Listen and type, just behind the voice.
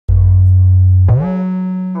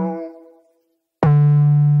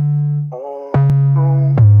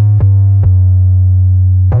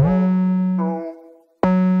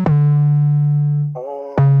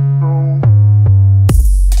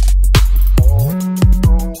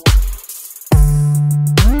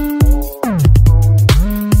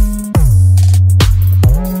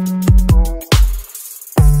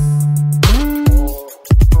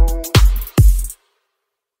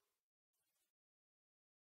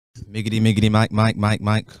Miggity,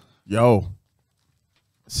 Mike. Yo,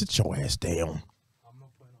 sit your ass down.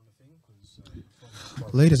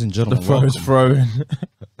 Ladies and gentlemen, The first froing.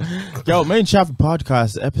 Yo, Main Chapter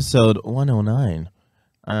Podcast, episode 109.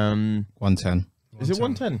 110. Is it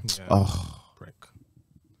 110? Yeah. Oh, Prick.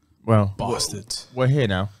 well, Bastard. we're here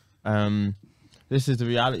now. This is the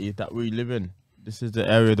reality that we live in. This is the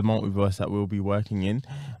area of the multiverse that we'll be working in.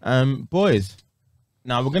 Boys,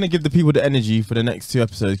 now we're gonna give the people the energy for the next 2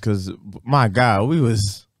 episodes because my God, we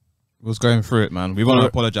was going through it, man. We want to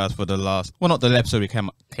apologize for the last, well, not the episode we came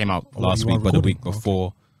out last week, but the week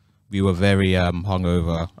before. We were very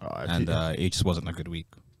hungover, and it just wasn't a good week.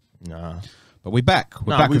 Nah, but we're back.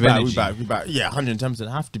 We're back with energy. We back. Yeah, 110%.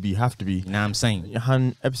 Have to be. You know what I'm saying?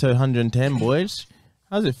 Episode 110, boys.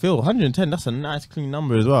 How does it feel? 110. That's a nice, clean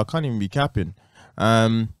number as well. I can't even be capping.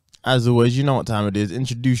 As always, you know what time it is.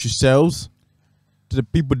 Introduce yourselves to the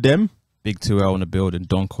people. Them Big 2L in the building.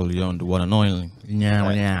 Don Corleone, the one and only.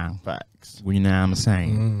 Yeah. facts. You know what I'm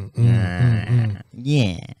saying?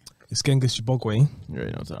 Yeah. It's Genghis Shibogwe. You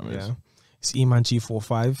already know what time it is. Yeah. It's E-Man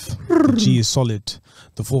G45. The G is solid.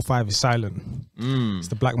 The 45 is silent. It's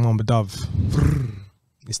the Black Mamba Dove.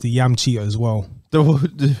 It's the Yam Cheetah as well. The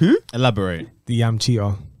who? Elaborate. The Yam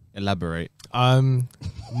Cheetah. Elaborate.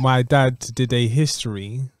 My dad did a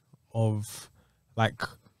history of like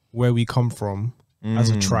where we come from as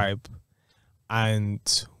a tribe, and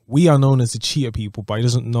we are known as the Cheetah people, but he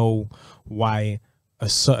doesn't know why a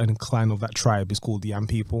certain clan of that tribe is called the Yam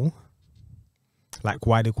people. Like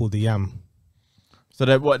why they called the Yam. So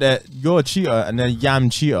you're a cheetah and then Yam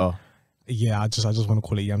Cheetah. Yeah, I just want to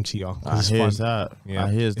call it Yam Cheetah. I hears that. Yeah,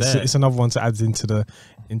 I hears that. It's another one to add into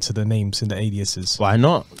the names, in the aliases. Why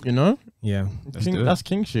not? You know, Yeah. that's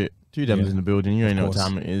king shit. 2 Dems in the building. You ain't know what course.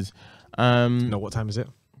 time it is. You know what time is it?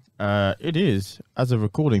 It is as of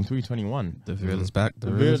recording 3:21. The real is back.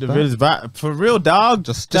 The real is back for real, dog.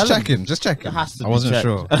 Just Tell him. checking. Just checking. It has to I be wasn't checked.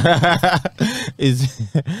 sure.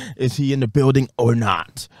 Is he in the building or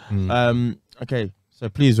not? Okay, so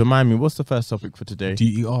please remind me, what's the first topic for today? Do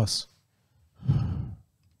you eat ass?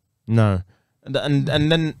 No, and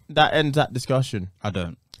then that ends that discussion. I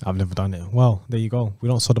don't. I've never done it. Well, there you go. We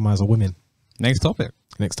don't sodomize a women. Next topic.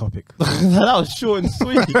 Next topic. That was short and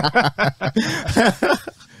sweet.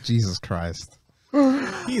 Jesus Christ.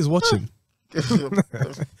 He is watching.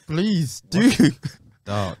 Please do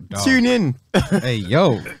Dog. tune in. Hey,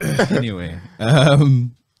 yo. Anyway,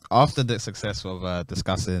 after the success of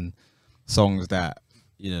discussing songs that,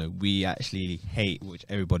 you know, we actually hate, which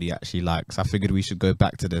everybody actually likes, I figured we should go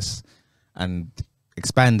back to this and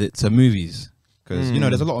expand it to movies. Because, you know,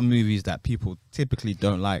 there's a lot of movies that people typically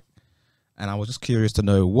don't like. And I was just curious to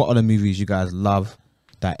know, what are the movies you guys love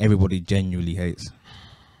that everybody genuinely hates?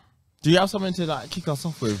 Do you have something to like kick us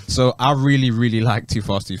off with? So I really like Too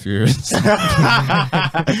Fast, Too Furious.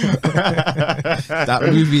 That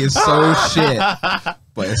movie is so shit,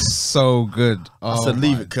 but it's so good. Oh, said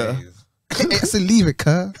leave it, cuz. It's a leave it,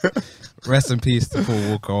 cuz. Rest in peace to Paul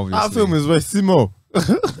Walker, obviously. That film is Simo.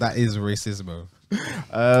 That is racismo.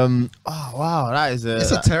 Oh wow, that is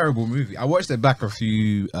It's a terrible movie. I watched it back a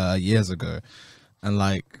few years ago, and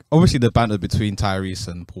like obviously the banter between Tyrese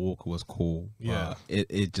and Paul Walker was cool. Yeah.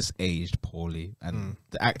 It just aged poorly, and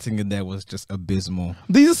the acting in there was just abysmal.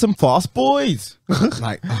 These are some fast boys.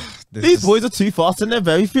 Like These boys are too fast and they're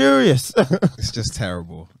very furious. it's just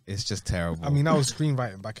terrible. It's just terrible. I mean, that was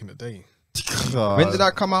screenwriting back in the day. when did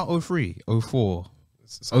that come out? 03, 04,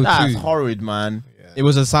 02. That's horrid, man. It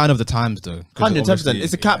was a sign of the times, though. 110%. Obviously,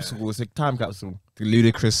 It's a capsule. It's a time capsule. the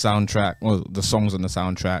ludicrous soundtrack, well, the songs on the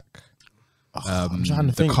soundtrack, I'm trying to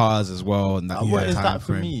the think. cars as well, and that What is time that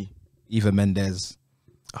for frame. me? Eva Mendes.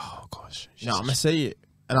 Oh gosh. No, I'm gonna say it.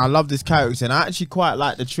 And I love this character, and I actually quite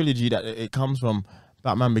like the trilogy that it comes from.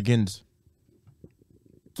 Batman Begins.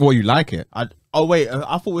 Well, you like it? Oh wait, I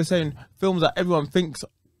thought we were saying films that everyone thinks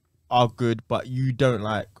are good, but you don't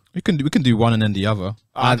like. We can do one and then the other.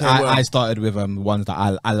 Okay, well- I started with ones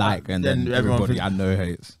that I like, and then everyone everybody thinks- I know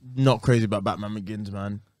hates. Not crazy about Batman Begins,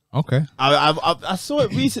 man. Okay. I saw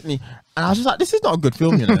it recently, and I was just like, this is not a good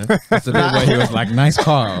film, you know. That's the bit where he was like, "Nice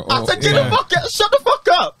car." I said, shut the fuck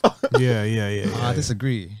up. Yeah. I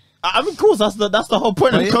disagree. I mean, of course, that's the whole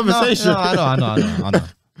point of the conversation. No, I know.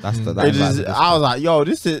 That's the. I was like, yo,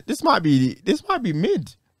 this might be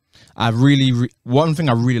mid. One thing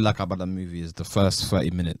I really like about the movie is the first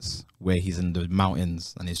 30 minutes where he's in the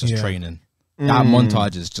mountains and he's just training. That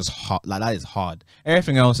montage is just hard. Like that is hard.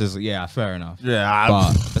 Everything else is fair enough. Yeah,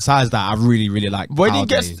 but besides that, I really like when he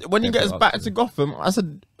gets back to Gotham. I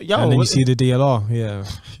said, "Yo," and then you see the DLR. Yeah,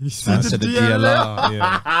 you see the DLR.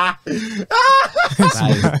 Yeah,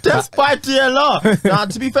 that's by DLR. Now,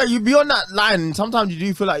 to be fair, you be on that line. Sometimes you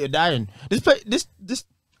do feel like you're dying.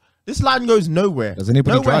 This line goes nowhere. Does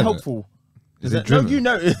anybody nowhere drive helpful. Is it No, driven? you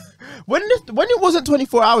know, when it wasn't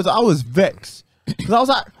 24 hours, I was vexed because I was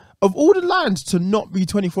like, of all the lines to not be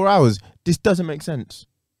 24 hours, this doesn't make sense.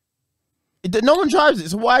 No one drives it,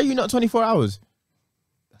 so why are you not 24 hours?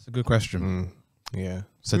 That's a good question. yeah,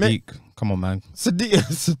 Sadiq, come on, man.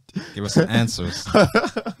 Sadiq, Give us some answers.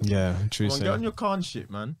 yeah. True. come on, get on your Khan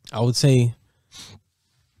shit, man. I would say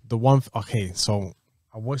the one. Okay, so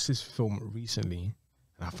I watched this film recently,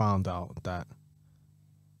 and I found out that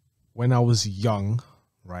when I was young,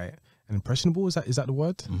 right, and impressionable, is that the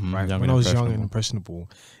word? Right. Young When and I was young impressionable. and impressionable,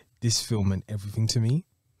 this film meant everything to me.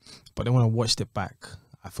 But then when I watched it back,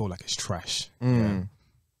 I feel like it's trash. Yeah.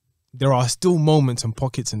 There are still moments and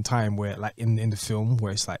pockets in time where, like in the film,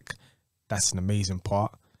 where it's like that's an amazing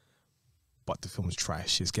part, but the film's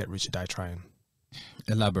trash. It's Get Rich or Die Trying.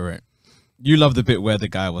 Elaborate. You love the bit where the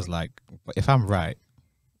guy was like, "But if I'm right,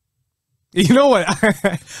 You know what?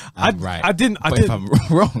 I'm right. I didn't. But if I'm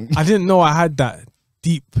wrong, I didn't know I had that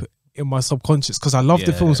deep in my subconscious because I loved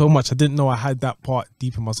the film so much. I didn't know I had that part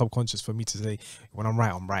deep in my subconscious for me to say, when I'm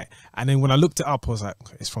right, I'm right. And then when I looked it up, I was like,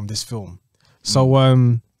 it's from this film. So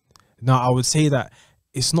now I would say that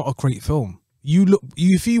it's not a great film.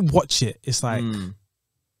 If you watch it, it's like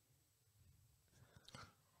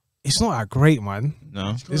it's not that great, man.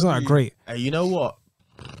 no. It's not that great. Hey, you know what?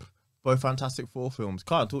 Both Fantastic Four films.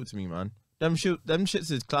 Can't talk to me, man. Them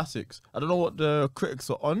shits is classics. I don't know what the critics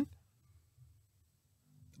are on.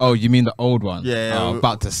 Oh, you mean the old one? Yeah. Oh,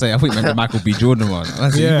 about to say, I think you meant the Michael B. Jordan one. I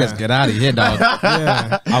said, Yeah. You guys get out of here, dog.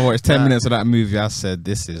 Yeah. I watched 10 minutes of that movie. I said,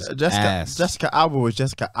 this is ass. Jessica Alba was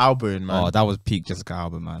Jessica Alba, man. Oh, that was peak Jessica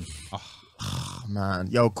Alba, man. Oh, Man,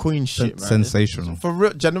 yo, Queen shit, man. sensational. For real,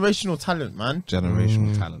 generational talent, man.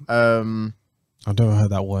 Generational talent. I've never heard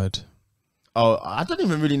that word. Oh, I don't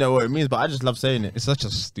even really know what it means, but I just love saying it. It's such a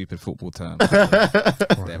stupid football term.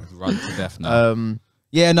 They've run to death now.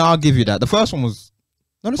 Yeah, no, I'll give you that. The first one was.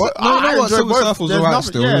 No, I enjoyed Silver both. Surf was There's alright nothing-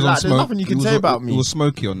 still. yeah, It was on like, there's smoke. nothing you can It was say about me. It was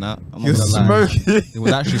smoky on that. I'm not You're gonna lie. smoking. It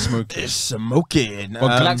was actually smoky. It's smoking.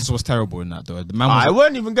 But Galactus was terrible in that, though. The man I was.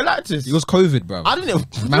 weren't even Galactus. He was COVID, bro. I didn't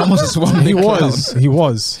even. Man was just one He big was. cloud. He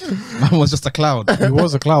was. Man was just a cloud. He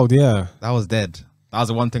was a cloud. Yeah. That was dead. That was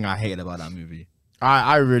the one thing I hated about that movie.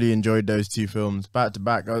 I really enjoyed those two films back to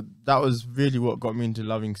back. That was really what got me into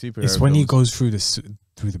loving superhero It's when he films. goes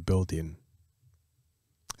through the building.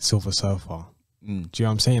 Silver Surfer. Mm. Do you know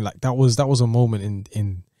what I'm saying? Like that was a moment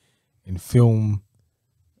in film,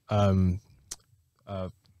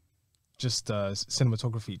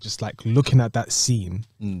 cinematography. Just like looking at that scene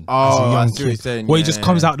Mm. as a Oh, I young see what you're kid, saying. where he Yeah, just yeah.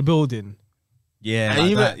 comes out the building. Yeah, And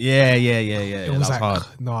like even- that. Yeah. It That was like hard.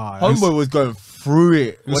 nah. Homeboy was going through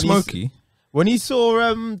it. It was When he- smoky. When he saw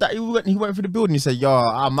that he went through the building, he said, "Yo,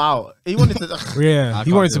 I'm out." He wanted to. Yeah, I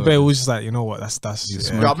he can't wanted to do bail. it. It was just like, you know what? That's He's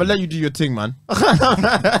yeah. Yo, I'm gonna let you do your thing, man.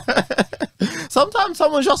 Sometimes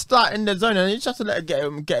someone's just like in the zone, and you just have to let it get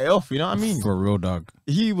it off. You know what I mean? For a real dog.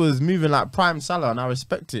 He was moving like prime Salah, and I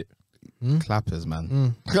respect it. Clappers,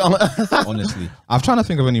 man. Honestly. I'm trying to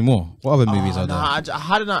think of any more. What other movies are there?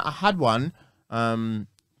 I had one.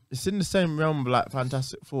 It's in the same realm of like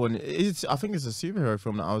Fantastic Four, and I think it's a superhero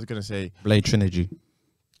film that I was gonna say. Blade Trinity,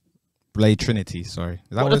 sorry. Is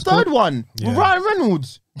that But what the it's called? third one Yeah. with Ryan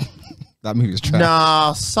Reynolds. That movie is trash.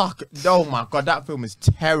 Nah, suck. Oh my god, that film is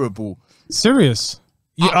terrible. Serious.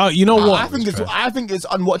 You know what? I think it's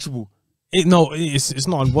unwatchable. It's not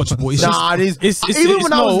unwatchable. It's Nah, it is. It's Even it's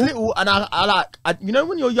when I was no- little, and I you know,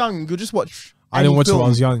 when you're young, you just watch. I didn't watch it when I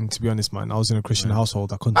was young. young, to be honest, man. I was in a Christian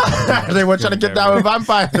household. I couldn't. They were trying to get down with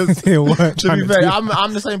vampires. They weren't To trying be to fair, do-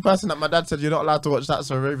 I'm the same person that my dad said you're not allowed to watch That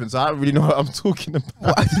So Raven, so I don't really know what I'm talking about.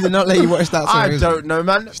 Why did they not let you watch that? I don't know,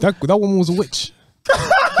 man. that woman was a witch.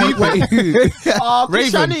 Wait, Oh,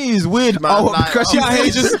 Christianity is weird, man. Oh, Like, because she out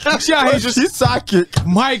here just she's psychic.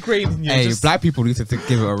 migrating. You Hey, just, black people need to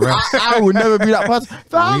give it a rest. I would never be that person.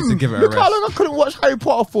 We need to give it a Look how rest. long I couldn't watch Harry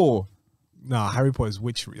Potter for. nah, Harry Potter's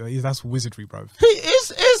witchery. That's wizardry, bro.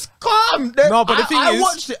 It's calm. No, but the thing I is,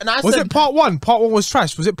 watched it and I was said, it part one? Part one was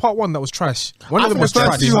trash. Was it part one that was trash? One I of them think was the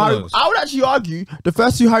trash. first two Harry- Harry, I would actually argue the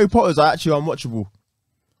first two Harry Potters are actually unwatchable.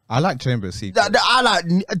 I like Chamber of Secrets. I like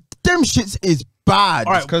them shits is bad.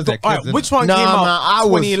 All right, 'cause they're all right, kids, isn't which it? one Nah, came out? man, I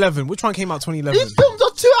was- 2011. Which one came out? 2011. These films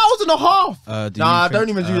are 2 hours and a half. Do you Nah, think, don't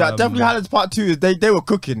even do that. Definitely Highlands Part 2 is they were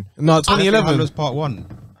cooking. No, I think 2011. was part one.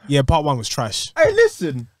 Yeah, part 1 was trash. Hey,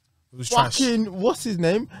 listen. It was trash. Fucking, what's his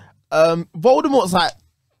name? Voldemort's like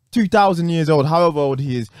 2,000 years old, however old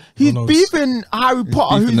he is. He's beefing Harry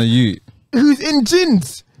Potter, who's in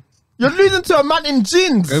gins. You're losing to a man in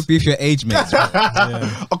gins. Go beef your age mates, bro.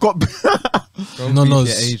 I got No, your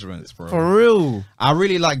age mates, bro. for real. I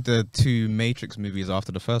really like the 2 Matrix movies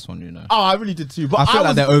after the first one, you know. Oh, I really did too. But I feel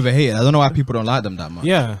like they're overhated. I don't know why people don't like them that much.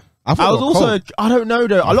 Yeah. I I was also, I don't know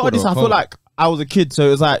though. A lot of this, I feel like I was a kid, so it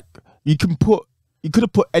was like you could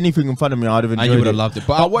have put anything in front of me, I'd have enjoyed And you would have it. loved it.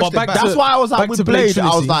 But I watched it back. That's why I was like, back with to Blade Blade, I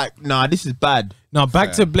was Trinity. like, nah, this is bad. Now,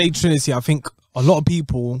 back to Blade Trinity, I think a lot of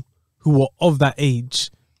people who were of that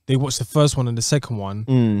age, they watched the first one and the second one,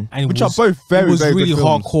 and Which are both very, it was very really good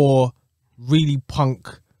films. hardcore, really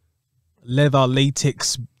punk, leather,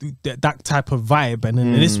 latex, that type of vibe. And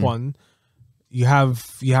then in this one, you have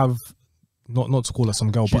not to call her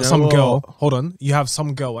some girl, but know some what? girl. Hold on, you have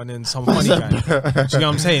some girl and then some funny guy. Do you know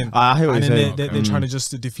what I'm saying? I hear what and you're then saying. they're trying to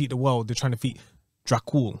just defeat the world. They're trying to defeat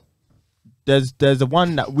Dracul. There's the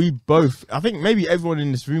one that we both, I think maybe everyone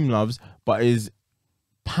in this room loves, but is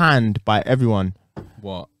panned by everyone.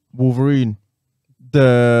 What? Wolverine,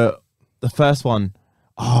 the first one.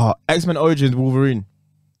 Oh, X-Men Origins Wolverine.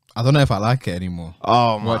 I don't know if I like it anymore.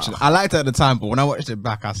 Oh my. Watching, I liked it at the time, but when I watched it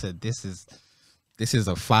back, I said, "This is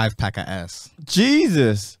a 5-pack of ass.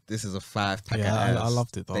 Jesus. This is a 5-pack of Yeah, ass." I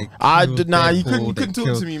loved it though. They I killed did nah. You Deadpool, couldn't they talk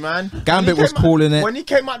killed- to me, man. Gambit was cool in it. When he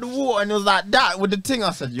came out the water and it was like that with the thing,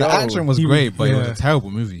 I said, "Yo." The action was He- great, but it was yeah. a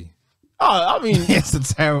terrible movie. Oh, I mean, It's a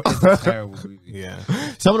terrible movie. Yeah.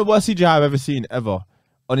 some of the worst CGI I've ever seen ever.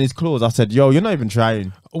 On his claws, I said, "Yo, you're not even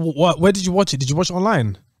trying." What? Where did you watch it? Did you watch it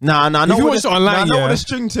online? Nah. I know you what watched the- it online, nah, I know yeah. what the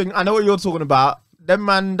string thing. I know what you're talking about. Them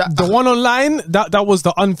man, The one online, that was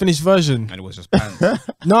the unfinished version. And it was just pants.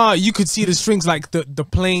 Nah, you could see the strings, like the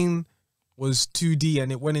plane was 2D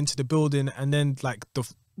and it went into the building, and then like the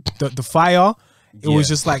fire, it was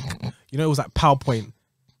just like, you know, it was like PowerPoint.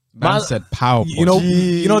 Man said PowerPoint. You know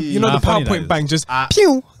the Nah, funny that PowerPoint is. bang, just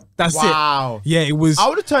pew. That's wow. it. Yeah, it was. I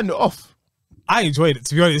would have turned it off I enjoyed it,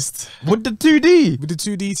 to be honest, with the 2D. with the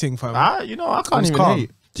 2D thing, fam. I can't was even calm.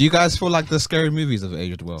 hate. Do you guys feel like the scary movies have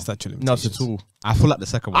aged well? Statue of Not limitations. at all. I feel like the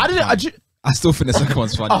second one. I didn't. I still think the second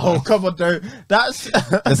one's funny. Oh, come on, though. That's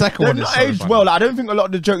The second one they're is not so aged funny. well. Like, I don't think a lot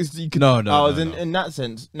of the jokes you could. No, in that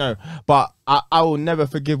sense, no. But I will never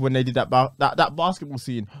forgive when they did that basketball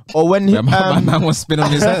scene, or when he, Yeah, my man was spinning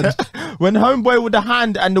on his head. when homeboy with the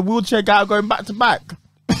hand and the wheelchair guy are going back to back.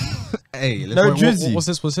 Hey, No let's Drizzy. What's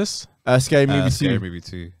this? What's this? Scary movie Scary too. movie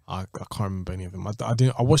 2. I can't remember any of them. I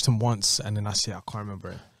didn't. I watched them once and then I said I can't remember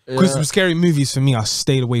it. Because with scary movies, for me, I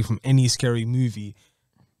stayed away from any scary movie.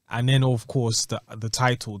 And then, of course, the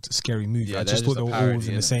titled scary movie. Yeah, I just they're thought they just were a all parody,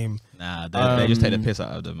 in the innit? same. Nah, they just take the piss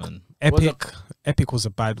out of them, man. Epic was a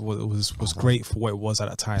bad. Was great for what it was at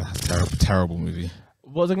that time. Terrible movie.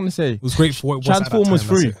 What was I going to say? It was great for what it was. Transformers at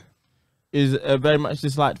that time, 3 that's it. is a very much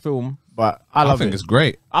disliked film, but I I love think it. it's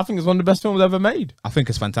great. I think it's one of the best films ever made. I think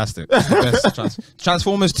it's fantastic. It's the best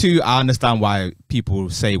Transformers 2, I understand why people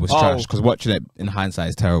say it was trash, because watching it in hindsight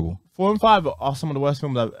is terrible. 4 and 5 are some of the worst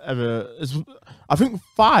films I've ever. I think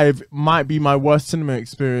 5 might be my worst cinema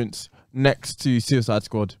experience next to Suicide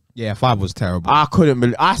Squad. Yeah, 5 was terrible. I couldn't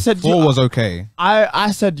believe. I said 4 was okay.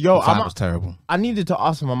 I said, yo, 5 was terrible. I needed to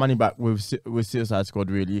ask for my money back with Suicide Squad.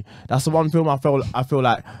 Really, that's the one film I feel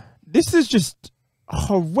like this is just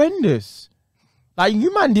horrendous. Like,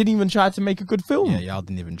 you man didn't even try to make a good film. Yeah, y'all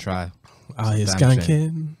didn't even try. You're Damn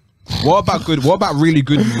skanking. What about really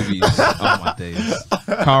good movies? Oh my days.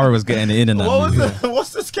 Kara was getting it in that What was movie.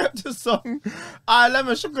 what's the Skepta song? I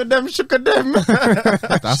lemon shook them.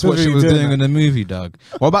 That's what she was doing in the movie, dog.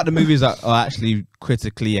 What about the movies that are actually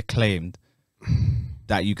critically acclaimed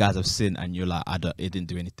that you guys have seen and you're like, it didn't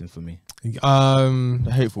do anything for me?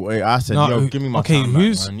 The Hateful Eight. I said, yo, give me my time back,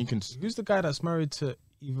 man. You can. Who's the guy that's married to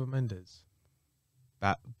Eva Mendes?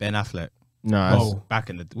 Ben Affleck. No, Oh. Back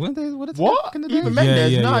in the what? what? Back in the day? Even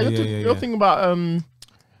Mendes? Yeah, Nah, yeah, you're thinking about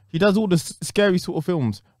he does all the scary sort of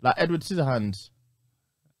films like Edward Scissorhands.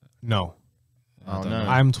 No, Oh don't no. know.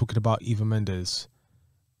 I'm talking about Eva Mendes.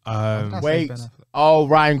 Wait. Ben Affleck. Oh,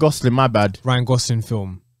 Ryan Gosling. My bad. Ryan Gosling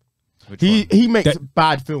film. Which He one? makes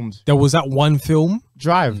bad films. There was that one film.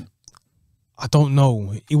 Drive. I don't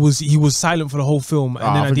know. He was silent for the whole film, and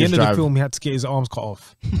I then at think the it's end of the Drive. film, he had to get his arms cut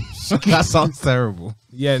off. That sounds terrible.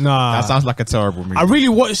 Yeah, nah. That sounds like a terrible movie. I really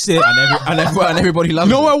watched it. and everybody loves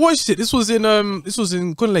You know it. where I watched it? This was in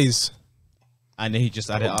Kunle's. And then he just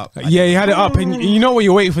had it up. Yeah, he had it up, and you know when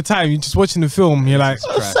you're waiting for time, you're just watching the film. You're like,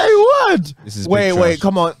 Trash. Say what? This is Wait, big wait. trash.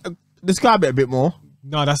 Come on. Describe it a bit more.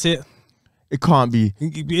 no, that's it. It can't be.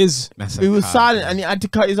 It is. He was silent and he had to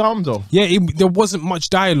cut his arms off. Yeah, there wasn't much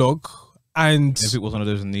dialogue, and If it was one of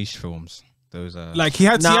those niche films, those like he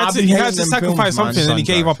had I've been to hating them sacrifice films, man. something, and he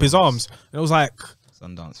gave up his arms. And it was like,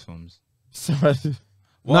 Sundance films.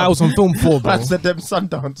 nah, it was on film 4, bro. That's the them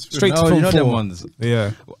Sundance. Straight to No, film you know 4. them ones.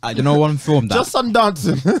 Yeah. You know one film that Just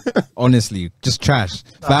Sundance. honestly just trash.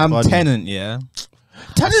 Fam, funny. Tenant, yeah.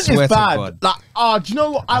 Tenant swear is to bad. God. Like, do you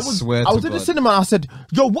know what? I swear was to in the God. cinema and I said,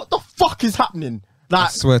 yo, what the fuck is happening? Like, I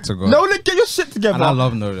swear to God. Nolan, get your shit together. And I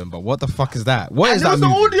love Nolan, but what the fuck is that? What and is there that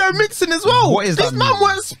was movie? the audio mixing as well. What is this that man movie?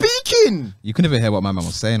 weren't speaking. You couldn't even hear what my man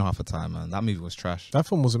was saying half the time, man. That movie was trash. That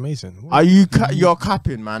film was amazing. Are you? You're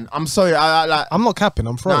capping, man. I'm sorry. I like. I'm not capping.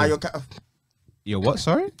 I'm throwing. Nah, you're. Yo, what?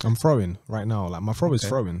 Sorry? I'm throwing right now. Like my throw is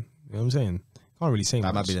throwing. You know what I'm saying? Can't really say That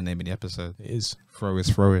might much. be the name of the episode. It is. Throw is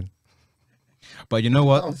throwing. But you know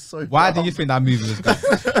what? was so Why dumb. do you think that movie was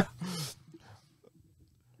good?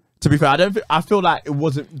 To be fair, I don't. I feel like it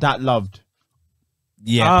wasn't that loved.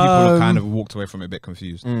 Yeah, people kind of walked away from it a bit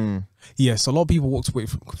confused. Yes, a lot of people walked away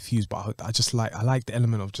from confused, but I just like the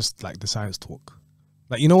element of just like the science talk.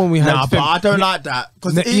 Like, you know, when we had Nah, but I don't like that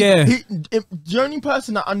because Yeah. the only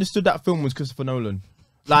person that understood that film was Christopher Nolan.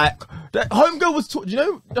 Like, the homegirl was. You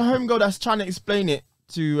know, the homegirl that's trying to explain it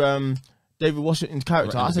to David Washington's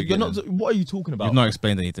character. Right at I the said, "You're not. beginning. What are you talking about?" You've not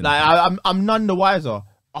explained anything. Like, I'm none the wiser.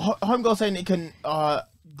 A homegirl saying it can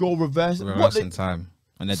go reverse. Reverse in time.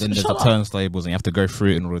 And then there's the Shut up. turnstables and you have to go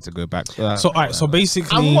through it in order to go back. So, all right, so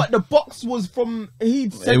basically, And what the box was from?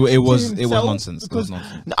 He said It was to himself, nonsense. It was because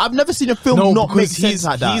nonsense. I've never seen a film no, not make because sense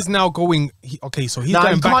like that. he's now going. Okay, so he's Nah,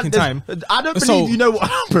 going you back in can't- time. I don't So- believe you know what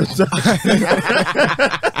happened.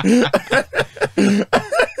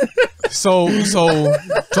 So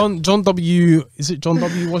John W. Is it John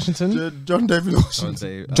W. Washington? John David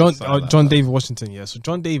Washington. John David Washington. Yeah. So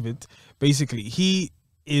John David, basically, he's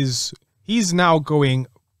now going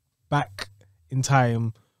back in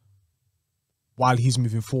time while he's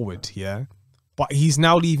moving forward. Yeah, but he's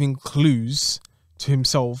now leaving clues to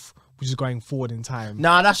himself, which is going forward in time.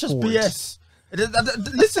 Nah, that's just Forward. BS.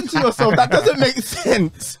 Listen to yourself. That doesn't make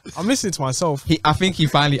sense. I'm listening to myself. I think he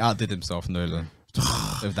finally outdid himself, Nolan.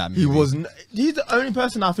 Of that movie. He wasn't. He's the only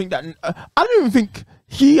person I think that. I don't even think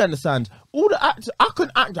he understands. All the actors. I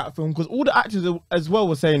couldn't act that film because all the actors as well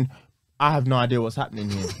were saying, "I have no idea what's happening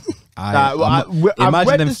here." I've Imagine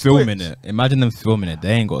read them the filming script. it. Imagine them filming it.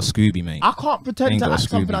 They ain't got a Scooby, mate. I can't pretend Ain't to got a act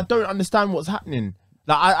something Scooby. I don't understand what's happening.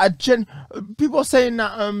 Like people are saying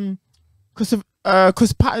that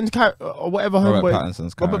Chris Patton's character or whatever Robert homeboy,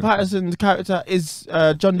 Pattinson's Robert character. Pattinson's character is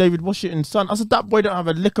John David Washington's son. I said that boy don't have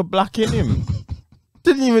a lick of black in him.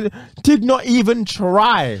 Did not even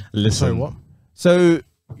try. Listen, Sorry, what? So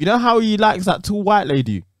you know how he likes that tall white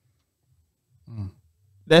lady.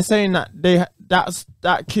 They're saying that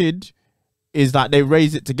that kid is like they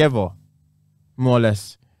raise it together, more or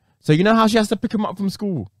less. So you know how she has to pick him up from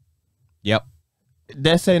school. Yep.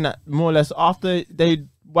 They're saying that more or less after they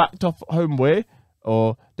whacked off homeboy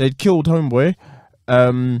or they'd killed homeboy,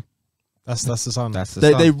 That's the son. That's the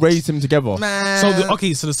they son. raised him together.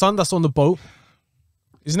 So so the son that's on the boat,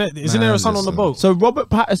 isn't it? Isn't there a son on the listen. boat? So Robert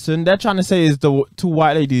Pattinson, they're trying to say is the two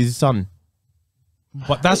white ladies' son.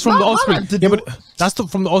 But that's from the Man, offspring. man, did Yeah, you- but that's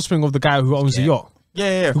from the offspring of the guy who owns the yacht.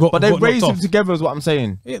 Yeah. Who got- But they who got raised knocked him off. together is what I'm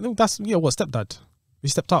saying. Yeah, no, that's what stepdad. He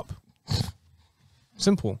stepped up.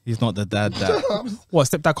 Simple. He's not the dad that. What,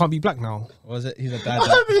 stepdad can't be black now? Was it? He's a dad I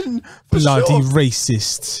that. mean, for Bloody sure.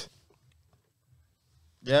 racist.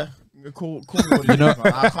 Yeah. Call me what you know.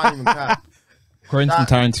 I can't even cap. Quentin That-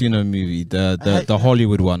 Tarantino movie, the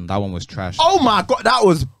Hollywood one. That one was trash. Oh my god, that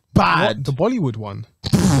was bad. What? The Bollywood one.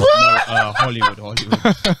 Hollywood.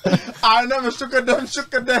 I never shook at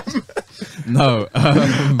them. No.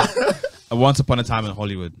 Once Upon a Time in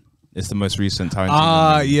Hollywood. It's the most recent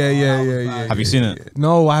Tarantino. movie. Yeah. Have you seen it?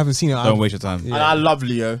 No, I haven't seen it. Don't waste your time. And I love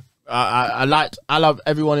Leo. I love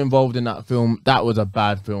everyone involved in that film. That was a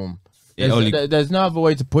bad film. There's no other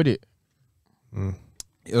way to put it.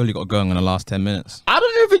 It only got going in the last 10 minutes. I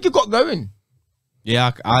don't even think it got going.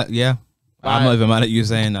 Yeah, yeah. I'm not even mad at you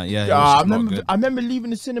saying that. Yeah, it was I just not remember. good. I remember leaving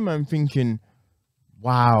the cinema and thinking,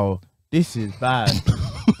 "Wow, this is bad."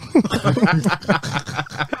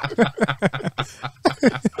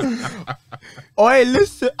 Oi,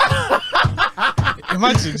 listen.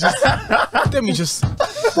 Imagine just let me just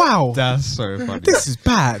wow. That's so funny. This is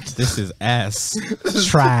bad. This is ass.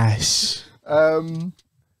 Trash.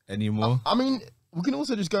 Any more? I mean, we can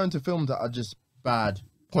also just go into films that are just bad.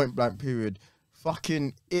 Point blank. Period.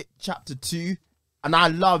 Fucking It Chapter 2, and I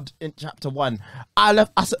loved It Chapter 1. I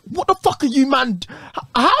said, "What the fuck are you, man?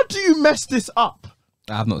 How do you mess this up?"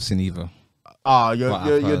 I've not seen either. You're What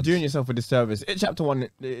I've heard. doing yourself a disservice. It chapter 1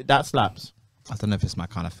 that slaps. I don't know if it's my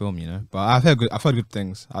kind of film, you know, but I've heard good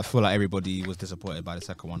things. I feel like everybody was disappointed by the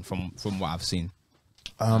second one from what I've seen.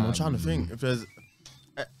 I'm trying to think if there's.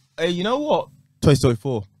 Hey, you know what? Toy Story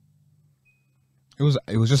 4.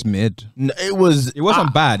 It was just mid. It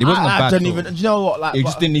wasn't bad. It wasn't a bad don't film. even. Do you know what? Like, It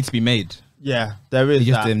just didn't need to be made. Yeah, there is. It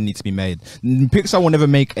just that. didn't need to be made. Pixar will never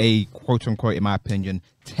make a quote unquote, in my opinion,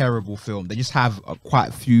 terrible film. They just have quite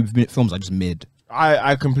a few films that are just mid.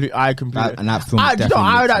 I completely. And that film. I would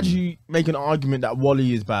definitely actually make an argument that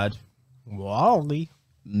Wall-E is bad. Wally.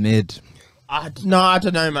 mid. I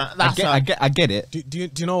don't know, man. I get it. Do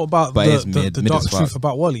you know about But it's mid the dark as fuck. truth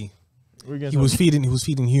about Wally? He was feeding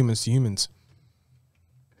humans to humans.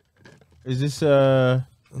 Is this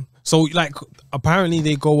So like apparently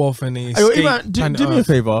they go off and they Hey, escape Iman, do planet me a Earth.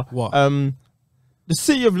 favor. What? The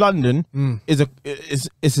city of London is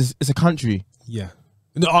a country. Yeah.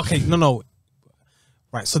 No, okay. No.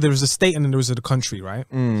 Right. So there is a state and then there is a country, right?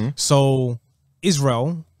 So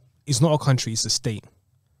Israel is not a country; it's a state.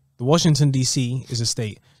 The Washington D.C. is a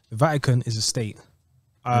state. The Vatican is a state.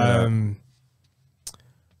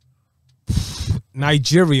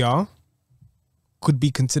 Nigeria could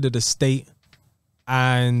be considered a state,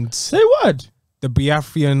 and Say what? the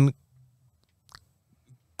Biafran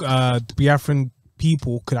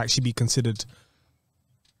people could actually be considered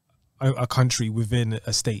a country within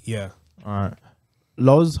a state. Yeah. All right,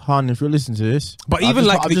 Loz Han, if you're listening to this, But even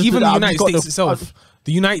like the United States itself,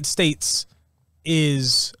 the United States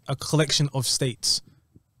is a collection of states,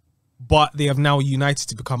 but they have now united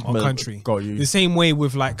to become a country. Got you. The same way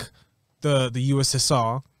with like the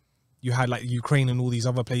USSR, you had like Ukraine and all these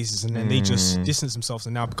other places, and then they just distance themselves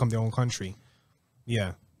and now become their own country.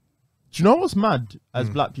 Yeah. Do you know what's mad as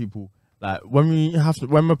black people? Like when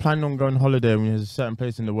we're planning on going on holiday and there's a certain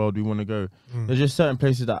place in the world we want to go, there's just certain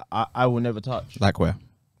places that I will never touch. Like where?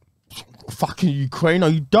 Fucking Ukraine, are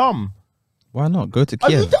you dumb? Why not? Go to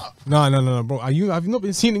Are you Kiev. dumb? No, bro. Have you not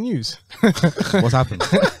been seeing the news? What's happened?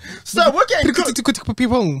 So we're getting good.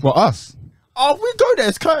 People. Well, us. Oh, we go there,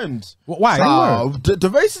 it's curtains. Why? Oh, the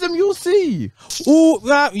racism you'll see.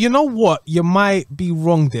 Oh, you know what? You might be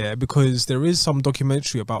wrong there because there is some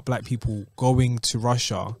documentary about black people going to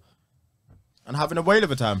Russia And having a whale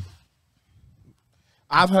of a time.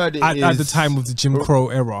 I've heard it at the time of the Jim Crow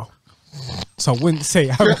era. So I wouldn't say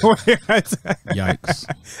Yikes.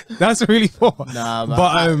 that's really poor. Nah, man,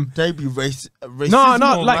 but they be racist.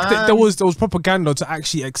 no, like there was propaganda to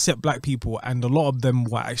actually accept black people, and a lot of them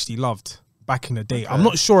were actually loved back in the day. I'm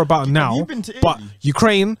not sure about now, you been to but Italy?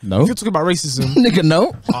 Ukraine. No. If you're talking about racism, Nigga,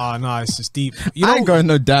 no. nah, it's just deep. You I know, ain't going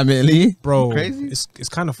no damn Italy. bro, Crazy. it's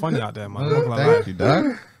kind of funny out there, man. I'm not gonna lie. Thank you,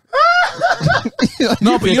 dog.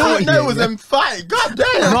 No, but you know what? There was them fight. God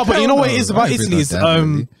damn. No, but you know what it is about I've been Italy is like that,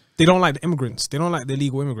 really. they don't like the immigrants. They don't like the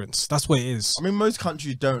illegal immigrants. That's what it is. I mean, most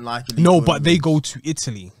countries don't like it. No, but they go to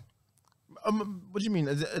Italy. What do you mean?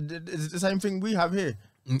 Is it the same thing we have here?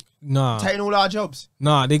 Nah, Taking all our jobs.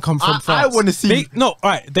 they come from I France. wanna see- all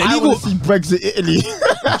right. The I illegal. want to see Brexit Italy.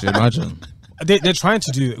 Could you imagine? They're trying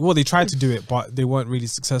to do it. Well, they tried to do it, but they weren't really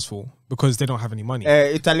successful because they don't have any money.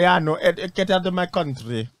 Italiano, get out of my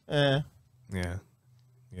country. Yeah.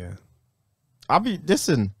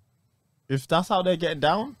 Listen, if that's how they're getting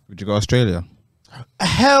down, Would you go Australia?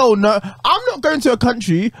 hell no. I'm not going to a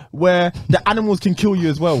country where the animals can kill you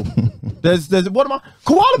as well. There's what am I?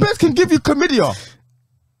 Koala bears can give you chlamydia.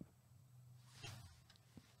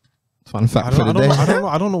 Fun fact I for the don't day. know.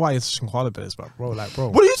 I don't know why it's such koala bears, but bro. What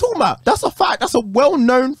are you talking about? That's a fact. That's a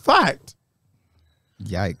well-known fact.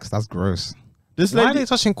 Yikes, that's gross. This Why are lady, they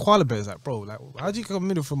touching koala bears, like bro? Like, how do you come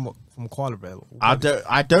in from koala bear?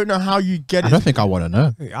 I don't know how you get I it. don't think I want to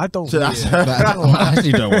know. I don't. So that's- I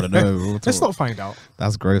actually don't want to know. Let's not find out.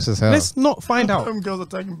 That's gross as hell. Let's not find out. Some girls are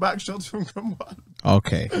taking back shots from Kamala.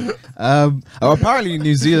 Okay. Apparently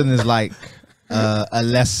New Zealand is like a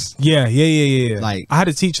less Yeah. Like, I had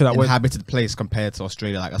a teacher that went. inhabited place compared to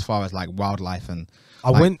Australia, like as far as like wildlife and I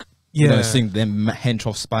like, went. you Yeah. know, seeing them hench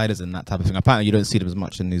off spiders and that type of thing. Apparently you don't see them as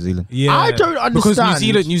much in New Zealand. Yeah. I don't because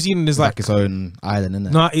understand. New Zealand is It's like like its own island, isn't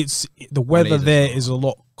it? no, it's the weather Malaysia there as well. is a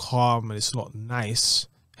lot calm and it's a lot nice.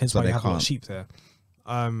 Hence So why you they have a lot of can't. sheep there.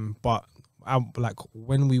 But like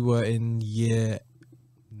when we were in year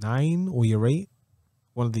 9 or year 8,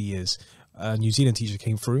 one of the years, a New Zealand teacher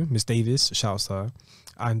came through, Miss Davis, shout out to her,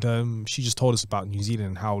 and she just told us about New Zealand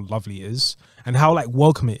and how lovely it is and how like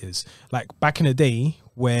welcome it is. Like back in the day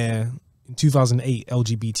where in 2008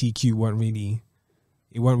 LGBTQ weren't really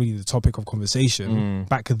the topic of conversation.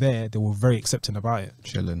 Back there, they were very accepting about it.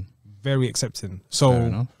 Chilling. Very accepting. Fair So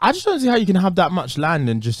enough. I just don't see how you can have that much land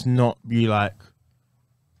and just not be like,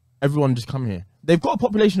 everyone just come here. They've got a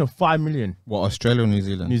population of 5 million. What, Australia or New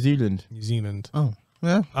Zealand? New Zealand. New Zealand. Oh,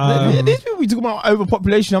 yeah. These people we talk about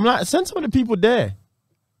overpopulation. I'm like, send some of the people there.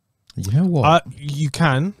 You know what? You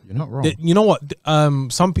can. You're not wrong. You know what?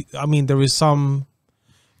 Some. I mean, there is some.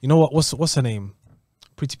 You know what? What's her name?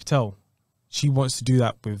 Priti Patel. She wants to do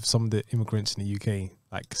that with some of the immigrants in the UK.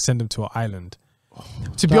 Like send them to an island.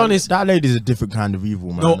 To be honest, that lady's a different kind of evil,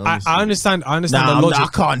 man. no, I understand. I understand the logic. I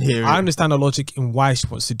can't hear it. I understand the logic in why she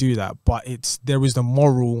wants to do that, but there is the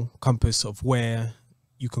moral compass of where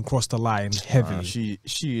you can cross the line heavily. She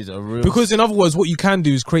is a real. Because in other words, what you can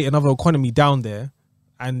do is create another economy down there,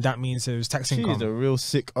 and that means there's tax income. She's a real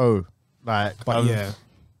sicko. Like, but yeah.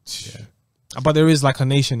 But there is like a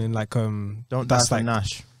nation in like don't that's like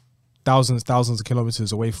Nash. thousands of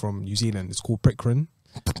kilometers away from New Zealand. It's called Pitcairn.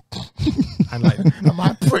 And like, am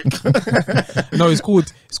I prick? no, it's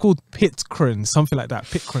called Pitcairn, something like that.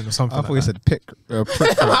 Pitcairn or something. I thought like you that. said pick. I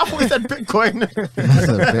thought you said Bitcoin.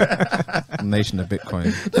 That's a nation of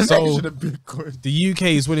Bitcoin. So The Bitcoin. the UK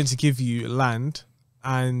is willing to give you land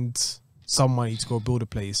and some money to go build a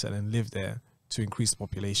place and then live there to increase the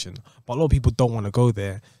population. But a lot of people don't want to go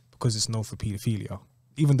there because it's known for paedophilia,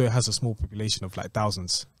 even though it has a small population of like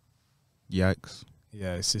thousands. Yikes.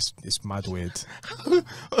 Yeah, it's mad weird.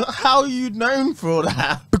 How are you known for all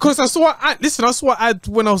that? Because I saw an ad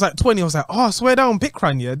when I was like 20. I was like, oh, I swear down,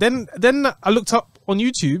 Pitcairn, yeah. Then I looked up on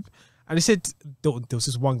YouTube and it said there was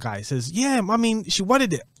this one guy says, yeah, I mean, she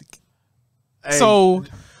wanted it. Hey. So,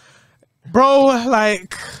 bro,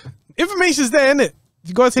 like, information's there, innit?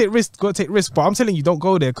 You gotta take risk. But I'm telling you, don't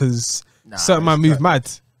go there because certain man move mad.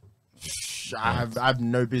 I have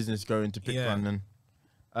no business going to Pitcairn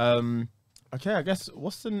then. Okay, I guess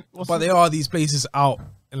But there are these places out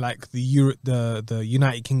in like the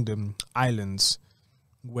United Kingdom islands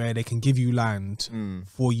where they can give you land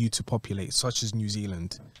for you to populate, such as New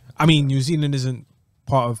Zealand. I mean, New Zealand isn't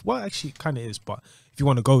part of. Well, actually, it kind of is. But if you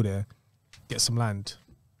want to go there, get some land.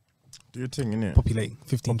 Do your thing, innit? Populate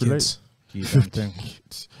 15 kids. 15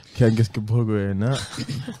 kids. Can't get in that.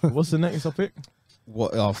 What's the next topic?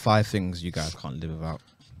 What are 5 things you guys can't live without?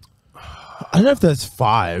 I don't know if there's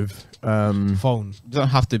 5. Phone. You don't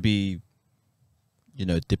have to be,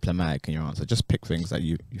 diplomatic in your answer. Just pick things that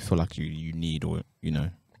you feel like you need, or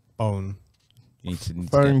Phone. you need to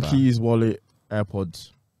Phone, get keys, wallet, AirPods.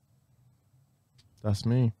 That's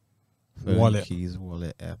me. Phone, wallet. keys,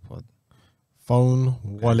 wallet, AirPod. Phone,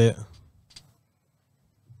 wallet.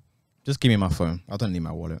 Just give me my phone. I don't need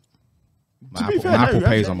my wallet. To My be Apple, fair, my no, Apple yeah,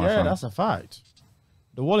 Pays on my yeah, phone. that's a fact.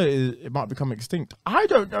 The wallet it might become extinct. I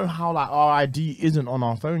don't know how like our ID isn't on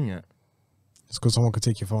our phone yet. It's because someone could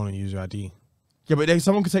take your phone and use your ID. Yeah, but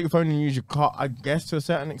someone could take your phone and use your car, I guess, to a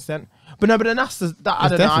certain extent. But then that's that. I It's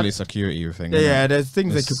don't definitely know. a security thing. Yeah, there's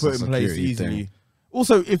things It's they could put a in place security easily. thing.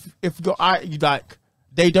 Also, if your like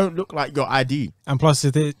they don't look like your ID. And plus,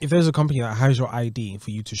 if there's a company that has your ID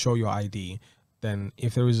for you to show your ID, then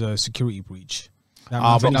if there is a security breach, that I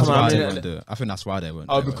means think that's I why mean, they won't do it. I think that's why they won't.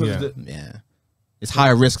 Oh, do it. because Yeah. Yeah. It's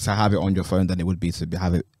higher risk to have it on your phone than it would be to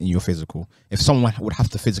have it in your physical. If someone would have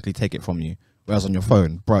to physically take it from you, whereas on your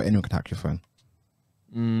phone, bro, anyone can hack your phone.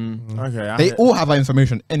 Okay, They all have that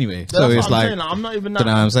information anyway. So that's it's what I'm like, saying, I'm not even do you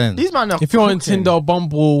know what I'm saying? These man are if you're on cooking. Tinder,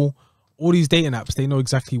 Bumble, all these dating apps, they know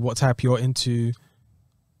exactly what type you're into.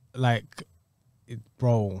 Like,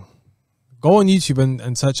 bro, go on YouTube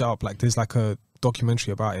and search it up. Like, there's like a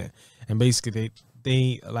documentary about it, and basically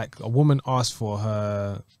they like a woman asked for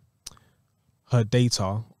her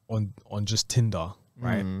data on just Tinder,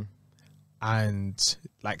 right? And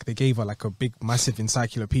like they gave her like a big massive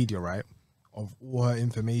encyclopedia, right, of all her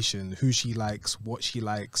information, who she likes, what she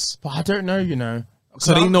likes. But I don't know,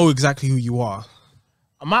 So they know exactly who you are.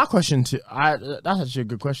 My question that's actually a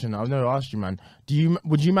good question. I've never asked you, man.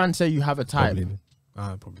 Would you man say you have a type?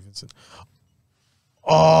 Probably Vincent.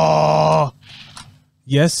 Oh,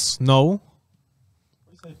 yes, no.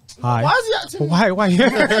 Hi. Why is he acting? Why?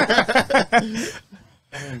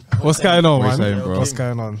 What's going on, What are man? you saying, bro? What's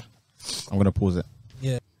going on? I'm going to pause it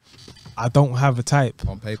I don't have a type.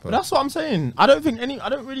 on paper. But that's what I'm saying. I don't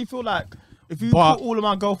really feel like if you But- put all of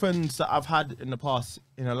my girlfriends that I've had in the past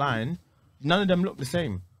in a line, none of them look the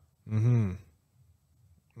same. Are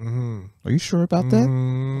you sure about that?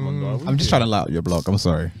 I'm just trying to light up your blog. I'm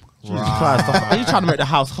sorry. Jesus Christ, are you trying to make the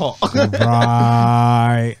house hot?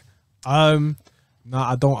 Right. No,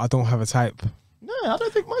 I don't have a type. No, I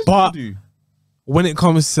don't think most But- people do. When it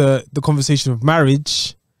comes to the conversation of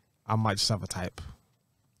marriage, I might just have a type.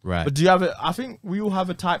 Right. But do you have it? I think we all have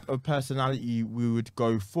a type of personality we would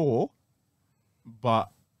go for, but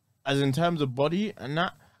as in terms of body and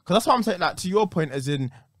that, because that's what I'm saying. Like to your point, as in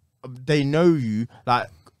they know you. Like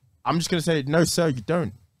I'm just gonna say no, sir. You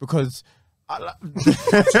don't, because Man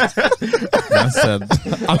said,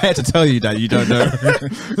 I'm here to tell you that you don't know.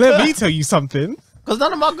 Let me tell you something. because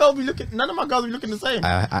none of my girls be looking the same.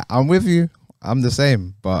 I'm with you. I'm the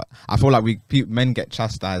same, but I feel like men get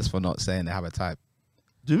chastised for not saying they have a type.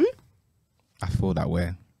 Do we? I feel that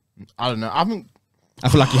way. I don't know. I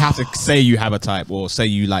feel like you have to say you have a type or say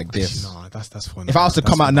you like this. No, that's funny. If I was to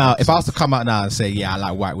come out now and say, yeah, I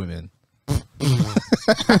like white women.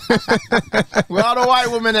 where are the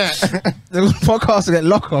white women at? The podcast will get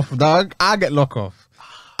lock off, dog. I get lock off.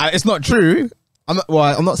 It's not true. I'm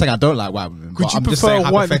not saying I don't like white women, but I'm just saying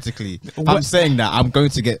hypothetically. I'm saying that I'm gonna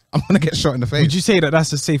get shot in the face. Would you say that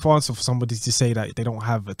that's a safe answer for somebody to say that they don't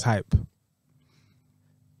have a type?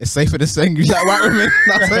 It's safer than saying you like white women.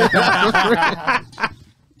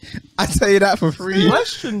 I tell you that for free.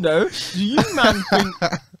 Question though, do you man think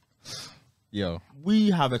Yo, we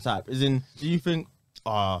have a type? As in, do you think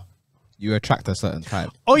you attract a certain type.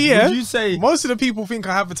 Oh yeah. Would you say Most of the people think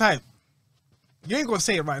I have a type? You ain't gonna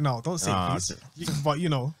say it right now. Don't say it, please. Okay. But you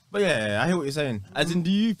know. But yeah, I hear what you're saying. As in, do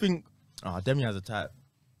you think Demi has a type?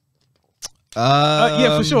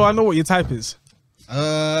 Yeah, for sure. I know what your type is.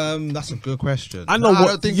 That's a good question. I know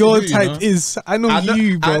what your type is. I know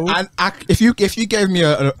you, bro. If you gave me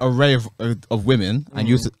an array of women and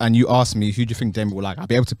you asked me who do you think Demi will like, I'll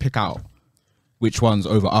be able to pick out which ones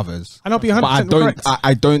over others. And I'll be 100% correct.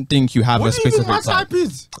 I don't think you have What a do you specific think my type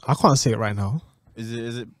is? I can't say it right now.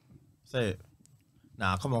 Is it? Say it.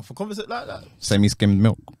 Nah, come on. For conversation like that. Semi-skimmed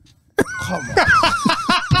milk. Come on.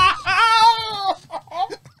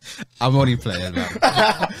 I'm only playing. Man.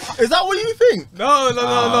 Is that what you think? No.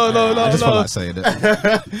 I just felt like saying it.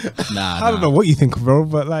 I don't know what you think, bro,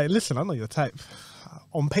 but like, listen, I know your type.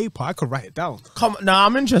 On paper, I could write it down. Come on. Nah,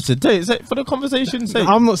 I'm interested. Say it for the conversation's sake.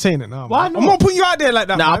 I'm not saying it now. Why man. not? I'm not putting you out there like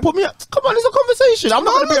that. Nah, man. put me up. Come on, it's a conversation. I'm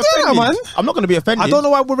not going to be offended, man. I'm not going to be offended. I don't know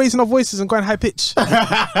why we're raising our voices and going high pitch.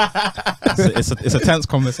 It's a tense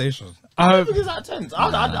conversation. I don't think it's that tense.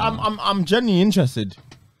 I'm genuinely interested.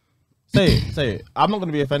 Say it. I'm not going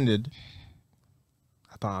to be offended.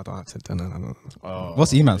 I don't have to. No.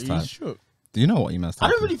 What's Eman's Are you type? sure? Do you know what Eman's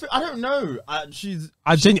type? I don't know. I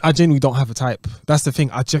genuinely don't have a type. That's the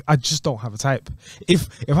thing. I just don't have a type. If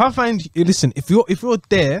I find, listen, if you're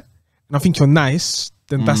there and I think you're nice,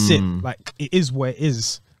 then that's it. Like, it is what it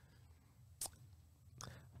is.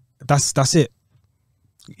 That's it.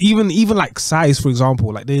 Even like size, for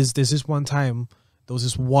example. Like there's this one time, there was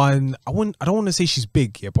this one. I don't want to say she's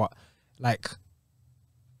big, yeah, but like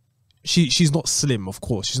she's not slim. Of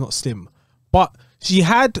course, she's not slim, but she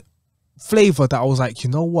had flavor that I was like,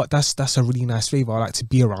 you know what, that's a really nice flavor I like to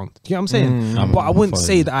be around. You know what I'm saying? But I wouldn't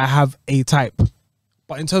say that I have a type.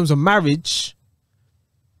 But in terms of marriage,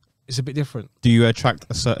 it's a bit different. Do you attract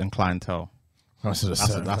a certain clientele?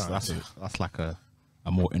 That's like a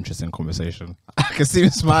more interesting conversation. I can see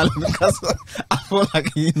him smiling because I feel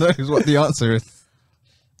like he knows what the answer is.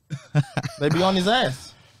 They be on his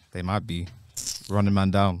ass. They might be running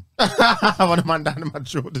man down. I want a man down in my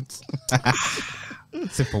Jordans.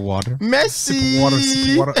 Sip of water. Messi.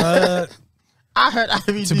 Sip of water. I heard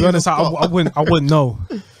IVD. To be honest, I wouldn't know.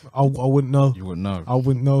 I wouldn't know. You wouldn't know. I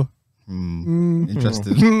wouldn't know.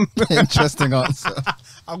 Interesting. Interesting answer.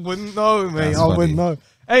 I wouldn't know, mate. That's I wouldn't funny. know.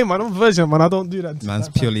 Hey, man, I'm a virgin, man. I don't do that. Man's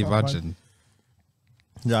purely virgin.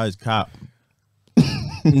 Yeah, it's cap.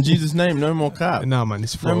 In Jesus' name, no more cap. Nah, man,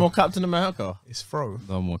 it's fro. No more Captain America. It's fro.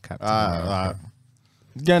 No more Captain Alright. America.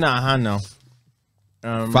 It's getting out of hand now.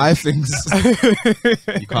 5 things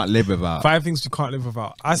you can't live without. 5 things you can't live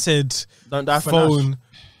without. I said Don't die for phone,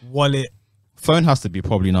 wallet. Phone has to be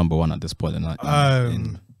probably number one at this point in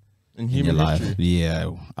in your human life. history.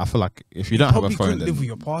 Yeah, I feel like if you don't have a Probably phone, couldn't then live with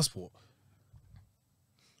your passport.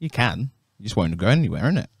 you can. You just won't go anywhere,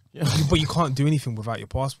 innit? But you can't do anything without your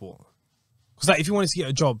passport. Because like, if you wanted to get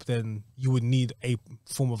a job, then you would need a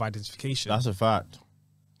form of identification. That's a fact.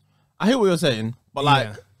 I hear what you're saying, but like,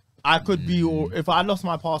 Yeah. I could be, or if I lost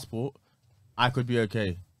my passport, I could be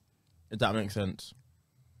okay. If that makes sense,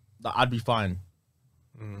 like, I'd be fine.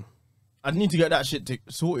 I'd need to get that shit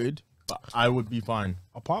sorted, but I would be fine.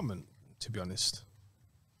 Apartment, to be honest.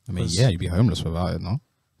 I mean, yeah, you'd be homeless without it, no?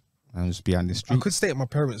 And just be on the I street could stay at my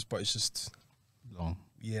parents', but it's just, long.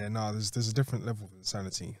 yeah, no, there's a different level of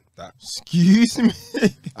insanity. That Excuse me.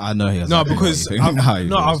 I know he has. no, because I've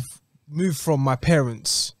I've moved from my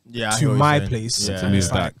parents Yeah, I hear to what my you're saying. place. Yeah, to move It's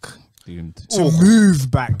back, like, dude. to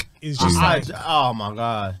move back is just like, oh my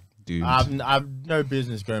god, Dude, I've no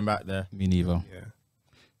business going back there. me neither. yeah.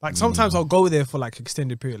 Like sometimes I'll go there for like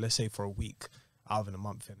extended period, let's say for a week, out of a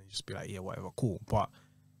month, and just be like, yeah, whatever, cool. But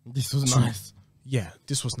This was nice. yeah,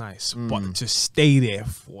 this was nice, but to stay there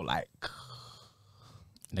for like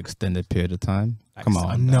An extended period of time. Like Come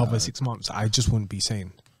on, another 6 months, I just wouldn't be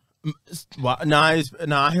sane. Well, I hear what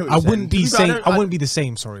you're I saying. wouldn't be To fair, sane. I wouldn't be the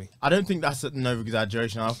same. Sorry. I don't think that's an over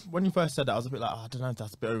exaggeration. When you first said that, I was a bit like, I don't know if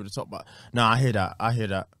that's a bit over the top, but no, I hear that. I hear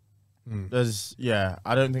that.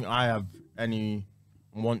 I don't think I have any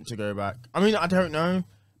want to go back. I mean, I don't know.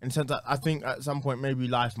 In the sense that I think at some point maybe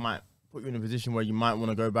life might put you in a position where you might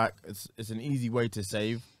want to go back. It's an easy way to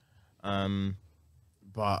save,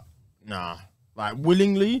 but nah, like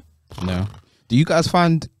willingly. No. Do you guys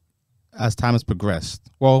find, as time has progressed,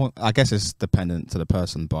 well, I guess it's dependent to the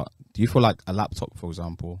person, but do you feel like a laptop, for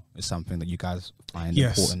example, is something that you guys find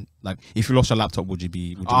important? Like, if you lost your laptop, would you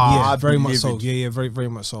be? Yeah, very much so. Yeah, very, very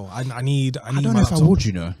much so. I need. I don't know if I would,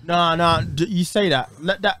 you know. No, you say that.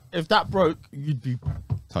 If that broke, you'd be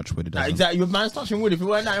touch wood. It nah, doesn't. exactly. Your man's touching wood if it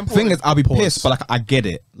weren't that important. Thing is, I'll be pissed, but like I get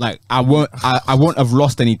it. Like I won't have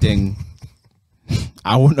lost anything.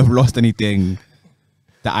 I wouldn't have lost anything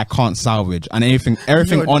that I can't salvage, and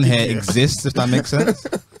everything on here exists. If that makes sense.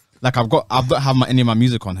 Like I don't have any of my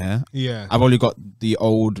music on here. Yeah, I've only got the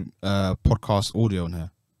old podcast audio on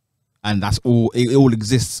here, and that's all. It all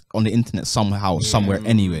exists on the internet somehow, somewhere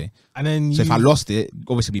anyway. And then so if I lost it,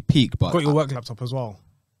 obviously be peak. But got your work laptop as well.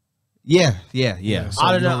 Yeah. So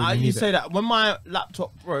I don't know. You say that when my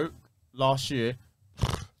laptop broke last year,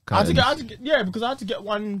 I had to get because I had to get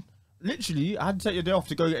one. Literally, I had to take a day off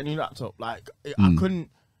to go get a new laptop. Like I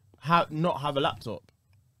couldn't not have a laptop.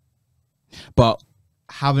 But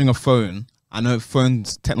having a phone, I know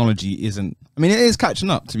phones technology isn't. I mean, it is catching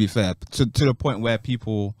up. To be fair, to the point where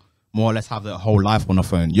people more or less have their whole life on a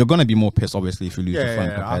phone. You're gonna be more pissed, obviously, if you lose your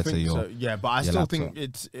phone compared to your. But I still laptop.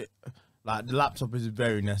 think like the laptop is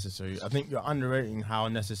very necessary. I think you're underrating how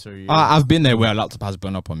necessary. I've been there where a laptop has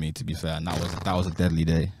burned up on me. To be fair, and that was a deadly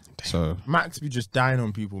day. So Macs be just dying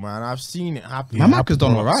on people, man. I've seen it happen. My Mac has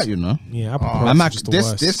done alright, you know. Yeah, my Mac.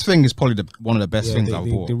 This thing is probably one of the best things I've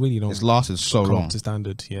bought. They really don't. It's lasted so long. To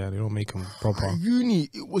standard, yeah, they don't make them proper.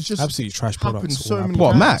 Uni, it was just absolutely trash products. So many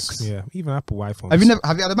what Macs? Yeah, even Apple iPhones. Have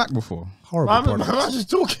you had a Mac before? Horrible my man's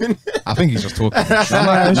just talking. I think he's just talking.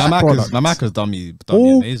 my Mac has done me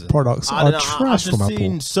amazing. Products are trash from Apple. I've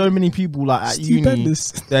seen so many people like at uni.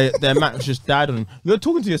 Their Macs just died on them. You're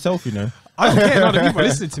talking to yourself, you know. I don't care. Other people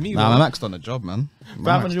listening to me. My Mac's done a job, man.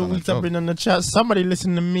 500 weeks I've been on the chat. Somebody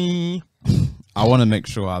listen to me. I want to make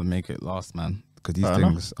sure I make it last, man, because these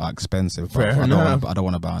things are expensive. But I don't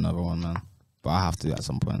want to buy another one, man. But I have to at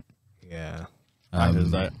some point. Yeah.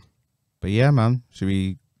 But yeah, man. Should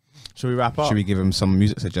we wrap up? Should we give him some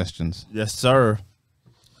music suggestions? Yes, sir.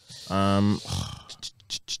 So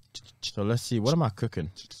let's see. What am I cooking?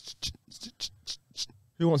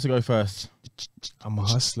 Who wants to go first? I'm a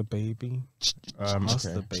hustler, baby.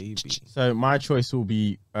 Hustler, baby. So my choice will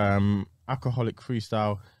be Alcoholic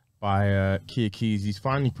Freestyle by Kia Keys. He's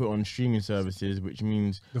finally put on streaming services, which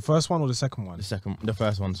means the first one or the second one? The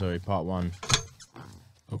first one. Sorry, part one.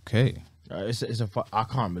 Okay. I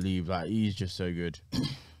can't believe he's just so good.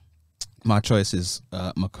 My choice is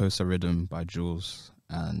Makosa Rhythm by Jules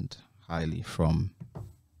and Hailey from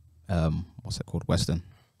what's it called? Western.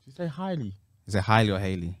 Did you say Hailey? Is it Hailey or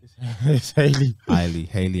Haley? It's Hailey.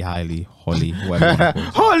 Hailey, Holly, whatever.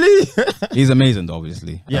 Holly! He's amazing, though,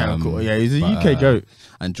 obviously. Yeah, cool. Yeah, he's a UK goat.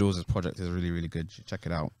 And Jules' project is really, really good. You should check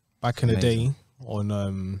it out. Back in the day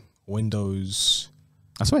on Windows.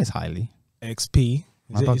 I swear it's Hailey. XP.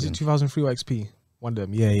 Is it 2003 or XP? One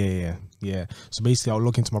of them. Yeah. So basically, I'll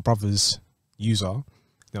log into my brother's user,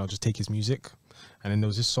 then I'll just take his music. And then there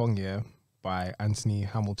was this song, by Anthony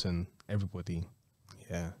Hamilton, Everybody.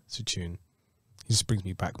 Yeah, it's a tune. It just brings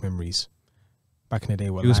me back memories. Back in the day,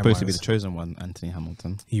 when he was supposed to be the chosen one, Anthony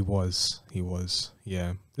Hamilton. He was.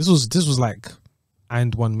 Yeah, this was like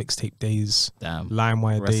And One mixtape days. Damn.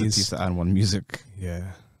 LimeWire days. Rest in peace to And One music. Yeah.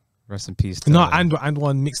 Rest in peace. To No, And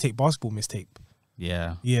One mixtape basketball mixtape.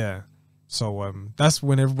 Yeah. So that's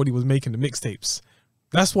when everybody was making the mixtapes.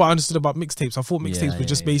 That's what I understood about mixtapes. I thought mixtapes were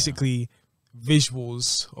just basically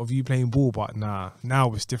visuals of you playing ball, but now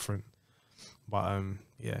it's different. But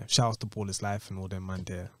shout out to Ball is Life and all them man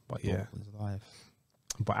there. But yeah,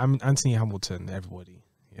 but Anthony Hamilton, Everybody.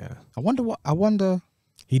 Yeah, I wonder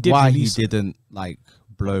he did why he didn't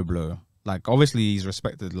blow. Like obviously he's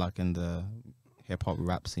respected in the hip hop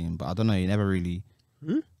rap scene, but I don't know. He never really.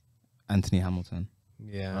 Anthony Hamilton.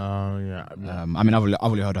 Yeah. I mean, I've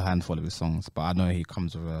only heard a handful of his songs, but I know he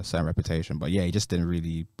comes with a certain reputation. But yeah, he just didn't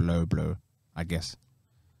really blow. I guess.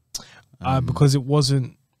 Because it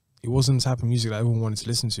wasn't the type of music that everyone wanted to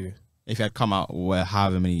listen to. If it had come out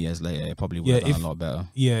however many years later, it probably would have done a lot better.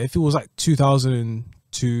 Yeah, if it was 2000,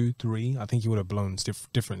 2, 3, I think he would have blown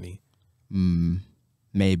differently.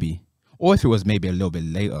 Maybe. Or if it was maybe a little bit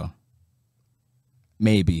later.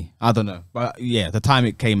 Maybe. I don't know. But yeah, the time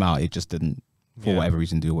it came out, it just didn't, for whatever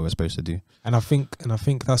reason, do what it was supposed to do. And I think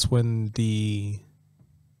that's when the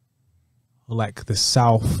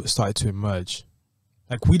South started to emerge.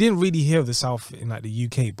 Like, we didn't really hear of the South in like the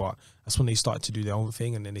UK, but that's when they started to do their own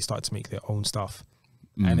thing, and then they started to make their own stuff.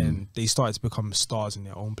 And then they started to become stars in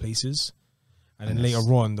their own places. And then later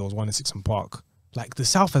on, there was 106 and Park. Like, the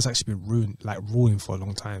South has actually been ruling for a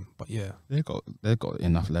long time. But yeah, they've got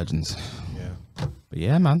enough legends. Yeah. But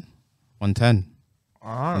yeah, man, 110.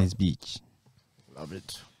 Ah, Nice beach. love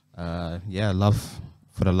it. Yeah, love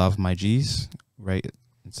for the love, my G's. Rate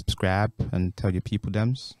and subscribe and tell your people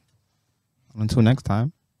dems. Until next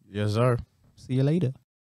time. Yes, sir. See you later.